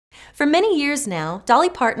For many years now, Dolly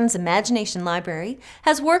Parton's Imagination Library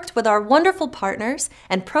has worked with our wonderful partners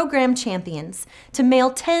and program champions to mail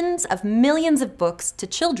tens of millions of books to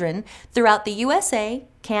children throughout the USA,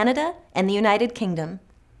 Canada, and the United Kingdom.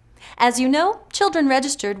 As you know, children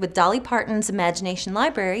registered with Dolly Parton's Imagination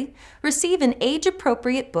Library receive an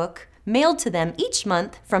age-appropriate book mailed to them each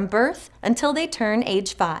month from birth until they turn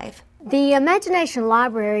age 5. The Imagination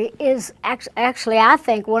Library is actually, I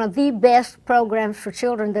think, one of the best programs for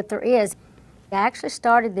children that there is. I actually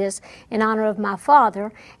started this in honor of my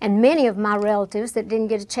father and many of my relatives that didn't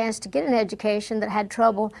get a chance to get an education, that had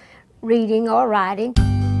trouble reading or writing.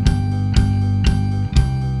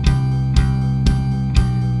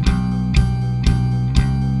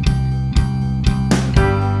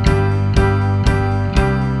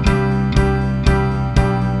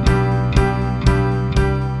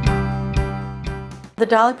 The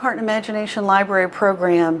Dolly Parton Imagination Library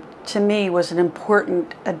program, to me, was an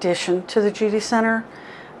important addition to the Judy Center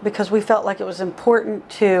because we felt like it was important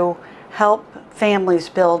to help families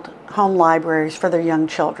build home libraries for their young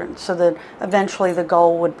children, so that eventually the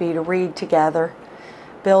goal would be to read together,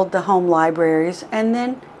 build the home libraries, and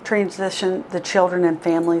then transition the children and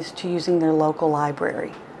families to using their local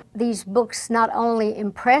library. These books not only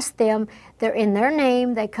impress them, they're in their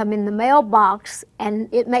name, they come in the mailbox,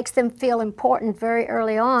 and it makes them feel important very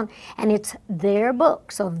early on, and it's their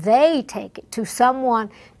book, so they take it to someone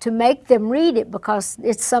to make them read it because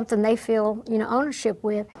it's something they feel, ownership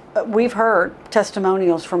with. We've heard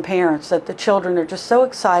testimonials from parents that the children are just so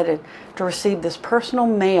excited to receive this personal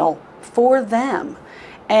mail for them,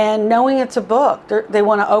 and knowing it's a book, they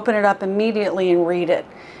want to open it up immediately and read it.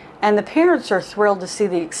 And the parents are thrilled to see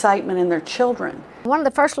the excitement in their children. One of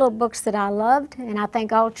the first little books that I loved, and I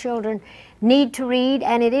think all children need to read,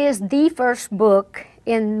 and it is the first book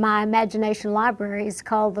in my Imagination Library, is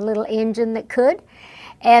called The Little Engine That Could.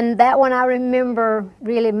 And that one, I remember,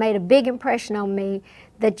 really made a big impression on me,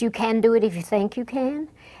 that you can do it if you think you can.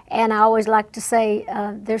 And I always like to say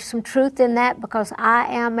there's some truth in that, because I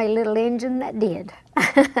am a little engine that did.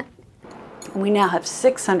 We now have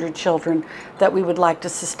 600 children that we would like to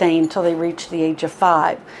sustain till they reach the age of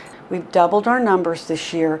 5. We've doubled our numbers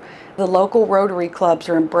this year. The local Rotary clubs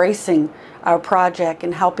are embracing our project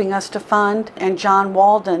and helping us to fund. And John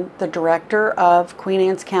Walden, the director of Queen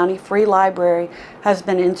Anne's County Free Library, has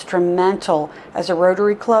been instrumental as a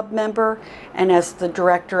Rotary Club member and as the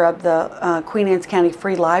director of the Queen Anne's County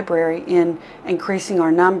Free Library in increasing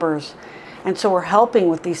our numbers. And so we're helping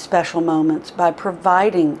with these special moments by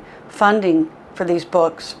providing funding for these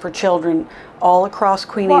books for children all across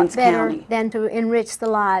Queen Anne's County. What better than to enrich the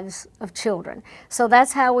lives of children? So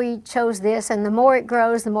that's how we chose this, and the more it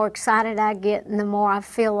grows, the more excited I get, and the more I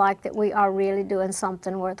feel like that we are really doing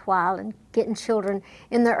something worthwhile and getting children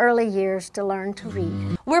in their early years to learn to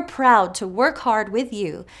read. We're proud to work hard with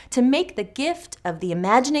you to make the gift of the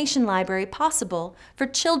Imagination Library possible for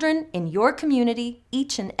children in your community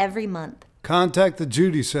each and every month. Contact the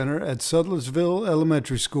Judy Center at Sudlersville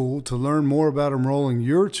Elementary School to learn more about enrolling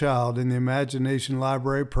your child in the Imagination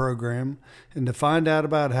Library program and to find out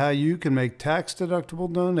about how you can make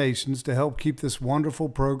tax-deductible donations to help keep this wonderful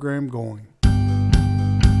program going.